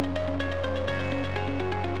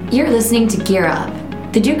You're listening to Gear Up,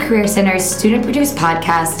 the Duke Career Center's student-produced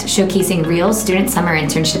podcast showcasing real student summer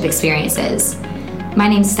internship experiences. My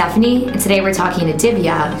name's Stephanie, and today we're talking to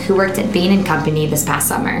Divya, who worked at Bain & Company this past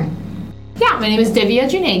summer. Yeah, my name is Divya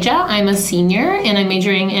Juneja. I'm a senior, and I'm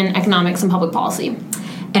majoring in economics and public policy.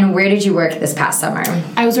 And where did you work this past summer?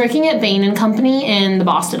 I was working at Bain & Company in the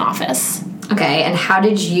Boston office. Okay, and how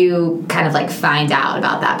did you kind of find out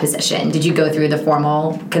about that position? Did you go through the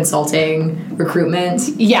formal consulting recruitment?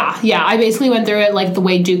 Yeah, I basically went through it the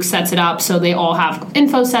way Duke sets it up. So they all have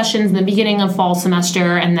info sessions in the beginning of fall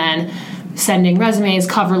semester, and then sending resumes,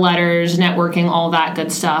 cover letters, networking, all that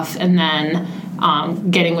good stuff, and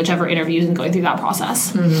then getting whichever interviews and going through that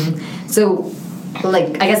process. Mm-hmm. So,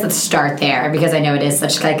 I guess let's start there, because I know it is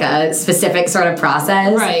such a specific sort of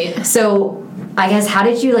process. Right. So, I guess, how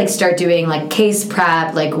did you start doing case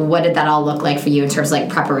prep? What did that all look like for you in terms of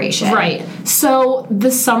preparation? Right. So the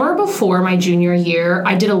summer before my junior year,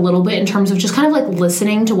 I did a little bit in terms of just kind of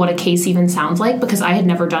listening to what a case even sounds like, because I had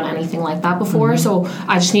never done anything like that before. Mm-hmm. So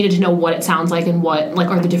I just needed to know what it sounds like and what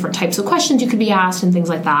are the different types of questions you could be asked and things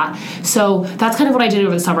like that. So that's kind of what I did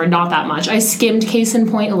over the summer. Not that much. I skimmed Case in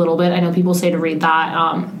Point a little bit. I know people say to read that.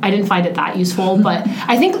 I didn't find it that useful, but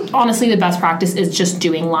I think honestly the best practice is just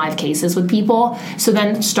doing live cases with people. So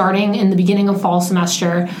then starting in the beginning of fall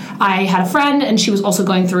semester, I had a friend, and she was also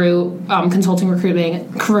going through consulting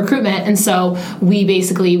recruitment, and so we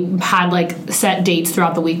basically had set dates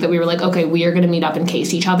throughout the week that we were okay, we are going to meet up and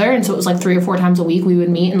case each other. And so it was 3 or 4 times a week we would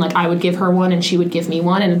meet, and I would give her one and she would give me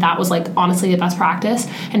one, and that was honestly the best practice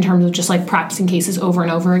in terms of just practicing cases over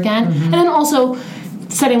and over again. Mm-hmm. And then also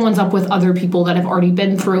setting ones up with other people that have already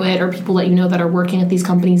been through it, or people that that are working at these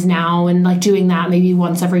companies now, and doing that maybe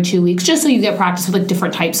once every 2 weeks, just so you get practice with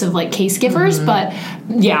different types of case givers. Mm-hmm.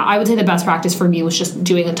 But yeah, I would say the best practice for me was just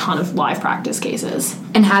doing a ton of live practice cases.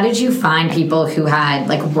 And how did you find people who had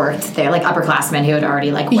worked there, upperclassmen who had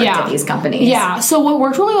already worked at these companies? Yeah, so what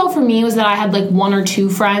worked really well for me was that I had 1 or 2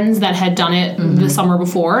 friends that had done it the summer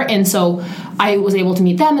before, and so I was able to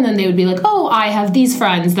meet them, and then they would be oh, I have these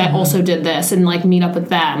friends that also did this, and meet up with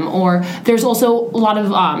them. Or there's also a lot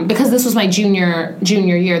of because this was my junior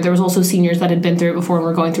year, there was also seniors that had been through it before and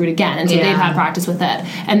were going through it again, and so they've had practice with it.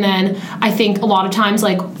 And then I think a lot of times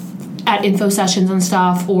at info sessions and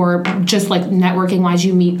stuff, or just networking wise,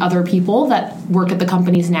 you meet other people that work at the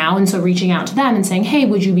companies now, and so reaching out to them and saying, hey,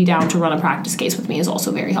 would you be down to run a practice case with me, is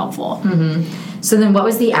also very helpful. Mm-hmm. So then what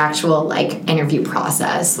was the actual interview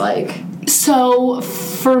process like? So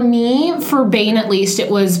for me, for Bain at least, it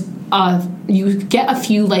was you get a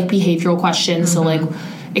few behavioral questions. Mm-hmm. So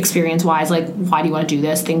experience wise, why do you want to do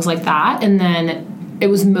this, things like that. And then it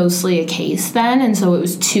was mostly a case then, and so it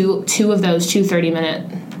was two of those 2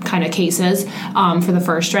 30-minute kind of cases for the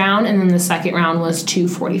first round, and then the second round was 2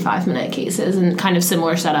 45-minute cases, and kind of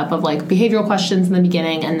similar setup of behavioral questions in the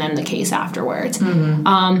beginning and then the case afterwards.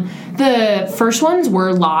 Mm-hmm. The first ones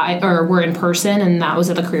were live, or were in person, and that was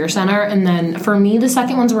at the Career Center. And then for me, the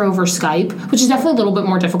second ones were over Skype, which is definitely a little bit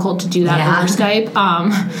more difficult to do that over Skype.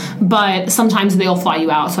 But sometimes they'll fly you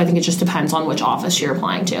out, so I think it just depends on which office you're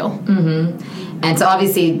applying to. Mm-hmm. And so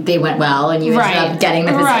obviously they went well, and you ended up getting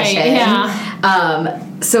the position. Right, yeah.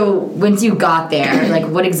 So once you got there,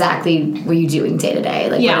 what exactly were you doing day to day?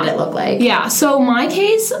 What did it look like? Yeah, so my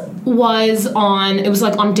case was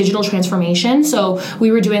on digital transformation. So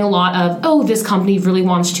we were doing a lot of, this company really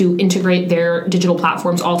wants to integrate their digital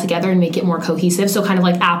platforms all together and make it more cohesive. So kind of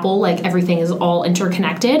Apple, everything is all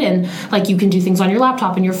interconnected, and you can do things on your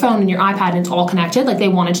laptop and your phone and your iPad, and it's all connected. They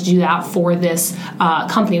wanted to do that for this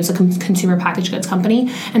company. It was a consumer packaged goods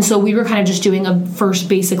company. And so we were kind of just doing a first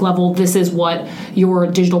basic level, this is what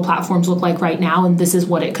your digital platforms look like right now, and this is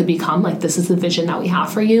what it could become. This is the vision that we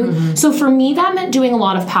have for you. Mm-hmm. So for me, that meant doing a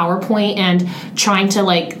lot of PowerPoint and trying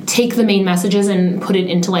to take the main messages and put it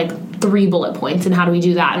into 3 bullet points, and how do we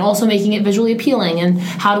do that, and also making it visually appealing, and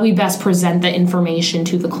how do we best present the information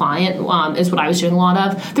to the client is what I was doing a lot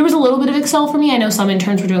of. There was a little bit of Excel for me. I know some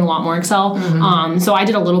interns were doing a lot more Excel. Mm-hmm. So I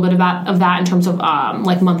did a little bit of that in terms of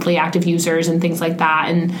monthly active users and things like that,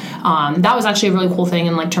 and that was actually a really cool thing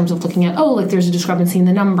in terms of looking at there's a discrepancy in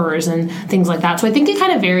the numbers and things like that. So I think it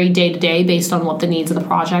kind of varied day to day based on what the needs of the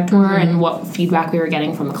project were and what feedback we were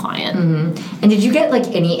getting from the client. Mm-hmm. And did you get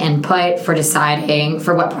any input for deciding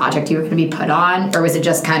for what project you were going to be put on? Or was it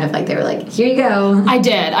just kind of like they were like, here you go? I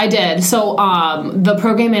did. So the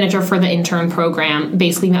program manager for the intern program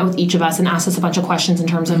basically met with each of us and asked us a bunch of questions in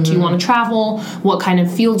terms of, do you want to travel? What kind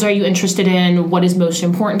of fields are you interested in? What is most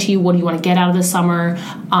important to you? What do you want to get out of the summer?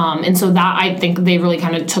 And so that, I think they really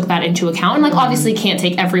kind of took that into account. And, like, obviously can't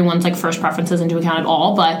take everyone's, like, first preferences into account at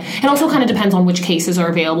all, but it also kind of depends on which cases are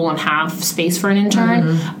available and have space for an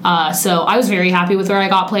intern. So I was very happy with where I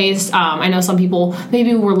got placed. I know some people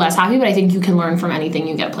maybe were less happy, but I think you can learn from anything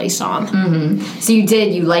you get placed on. So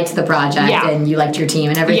you liked the project and you liked your team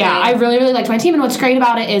and everything? Yeah, I really, really liked my team. And what's great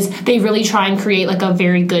about it is they really try and create, like, a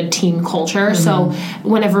very good team culture. So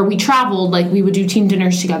whenever we traveled, like, we would do team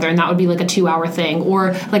dinners together, and that would be, like, a 2-hour thing.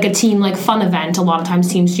 Or, like, a team, like, fun event. A lot of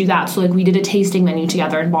times teams do that. So, like, we did a tasting menu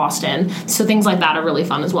together in Boston. So things like that are really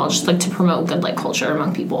fun as well, just, like, to promote good, like, culture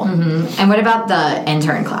among people. And what about the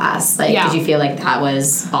intern class? Like, did you feel like that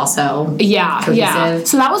was also cohesive? Yeah.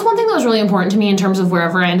 So that was one thing that was really important to me in terms of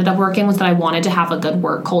wherever I ended up working, was that I wanted to have a good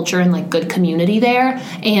work culture and, like, good community there.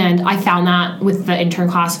 And I found that with the intern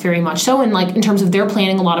class very much so. And, like, in terms of they're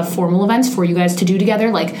planning a lot of formal events for you guys to do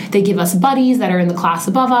together. Like, they give us buddies that are in the class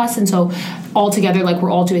above us. And so all together, like,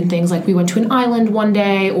 we're all doing things. Like, we went to an island one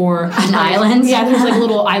day, or an island? Yeah, there's, like, a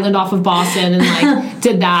little island off of Boston, and, like,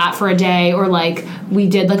 did that for a day. Or, like, we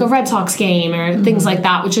did, like, a Red Sox game or things like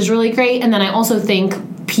that, which is really great. And then I also think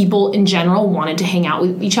people in general wanted to hang out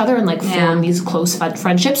with each other and, like, form these close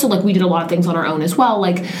friendships. So, like, we did a lot of things on our own as well.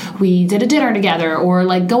 Like, we did a dinner together, or,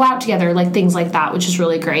 like, go out together, like, things like that, which is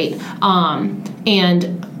really great.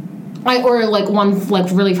 One, like,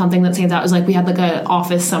 really fun thing that stands out is, like, we had, like, a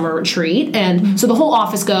office summer retreat, and so the whole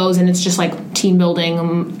office goes, and it's just, like, team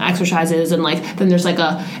building exercises, and, like, then there's, like,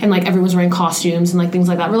 everyone's wearing costumes and, like, things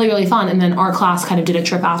like that. Really, really fun. And then our class kind of did a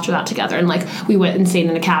trip after that together, and, like, we went and stayed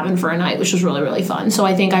in a cabin for a night, which was really, really fun. So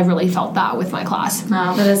I think I really felt that with my class.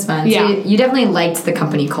 Oh, that is fun. Yeah. So you definitely liked the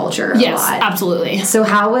company culture a lot. Yes, absolutely. So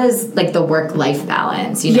how was, like, the work-life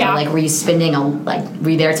balance? You know, like, were you spending, were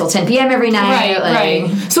you there till 10 p.m. every night? Right.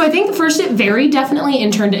 So I think first it varied definitely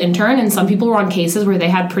intern to intern, and some people were on cases where they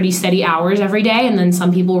had pretty steady hours every day, and then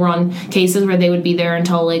some people were on cases where they would be there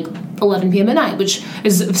until, like, 11 p.m. at night, which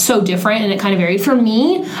is so different, and it kind of varied. For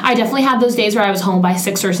me, I definitely had those days where I was home by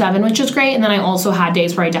 6 or 7, which is great, and then I also had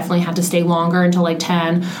days where I definitely had to stay longer until, like,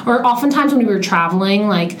 10, or oftentimes when we were traveling,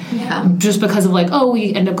 like, just because of, like,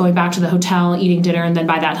 we end up going back to the hotel, eating dinner, and then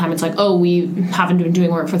by that time it's like, we haven't been doing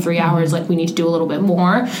work for 3 hours, like, we need to do a little bit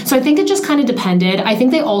more. So I think it just kind of depended. I think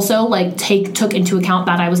they also, like, took into account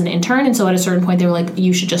that I was an intern, and so at a certain point they were like,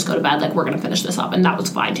 you should just go to bed, like, we're gonna finish this up, and that was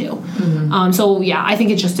fine too. So yeah, I think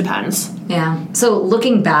it just depends. Yeah. So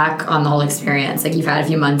looking back on the whole experience, like, you've had a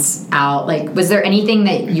few months out, like, was there anything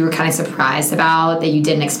that you were kind of surprised about that you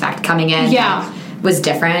didn't expect coming in? Yeah. Was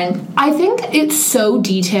different? I think it's so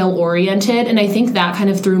detail oriented, and I think that kind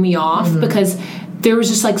of threw me off because there was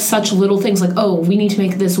just, like, such little things, like, we need to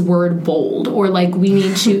make this word bold, or, like, we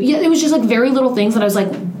need to it was just, like, very little things that I was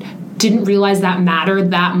like, didn't realize that mattered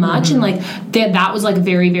that much, and, like, that was, like,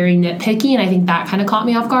 very, very nitpicky, and I think that kind of caught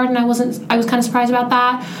me off guard, and I was kind of surprised about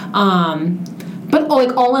that. But,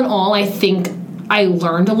 like, all in all, I think I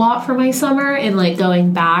learned a lot from my summer, and, like,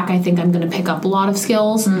 going back, I think I'm going to pick up a lot of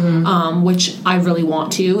skills, which I really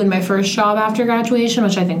want to in my first job after graduation,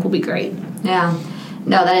 which I think will be great. Yeah.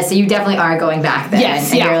 No, that is, so you definitely are going back then.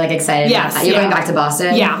 Yes, and you're, like, excited about that. You're going back to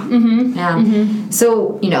Boston? Yeah.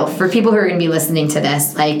 So, you know, for people who are going to be listening to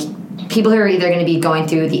this, like, people who are either going to be going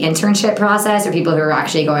through the internship process or people who are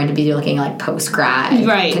actually going to be looking, like,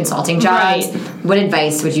 post-grad consulting jobs, what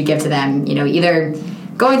advice would you give to them, you know, either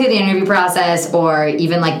going through the interview process or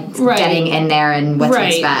even, like, getting in there and what to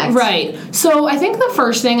expect? Right. So I think the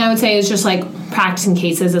first thing I would say is just, like, practicing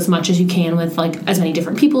cases as much as you can with, like, as many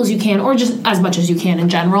different people as you can, or just as much as you can in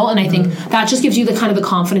general. And I think that just gives you the kind of the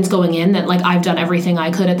confidence going in that, like, I've done everything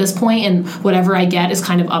I could at this point, and whatever I get is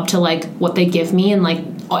kind of up to, like, what they give me, and, like,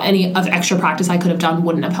 any of extra practice I could have done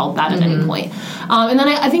wouldn't have helped that at any point. And then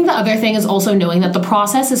I think the other thing is also knowing that the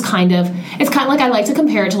process is it's kind of like, I like to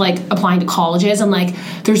compare it to, like, applying to colleges, and, like,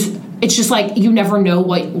 it's just, like, you never know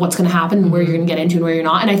what's going to happen and where you're going to get into and where you're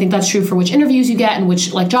not. And I think that's true for which interviews you get and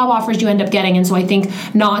which, like, job offers you end up getting. And so I think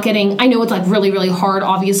I know it's, like, really, really hard,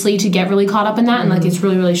 obviously, to get really caught up in that, and, like, it's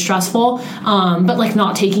really, really stressful. But, like,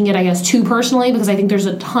 not taking it, I guess, too personally, because I think there's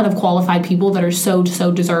a ton of qualified people that are so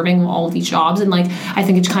deserving of all of these jobs. And, like, I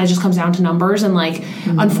think it kind of just comes down to numbers. And, like,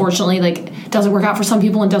 unfortunately, like, it doesn't work out for some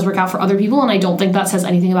people and does work out for other people. And I don't think that says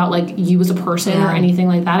anything about, like, you as a person or anything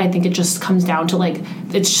like that. I think it just comes down to, like,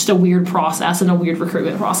 it's just a weird weird process and a weird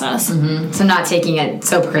recruitment process. So not taking it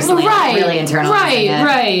so personally, like really internalizing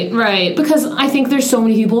it. Right. Because I think there's so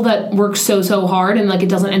many people that work so hard and like it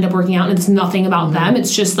doesn't end up working out and it's nothing about them.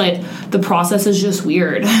 It's just like the process is just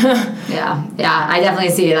weird. Yeah, I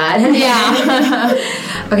definitely see that.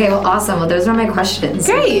 Yeah. Okay, well, awesome. Well, those are my questions.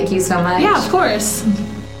 Great. Thank you so much. Yeah, of course.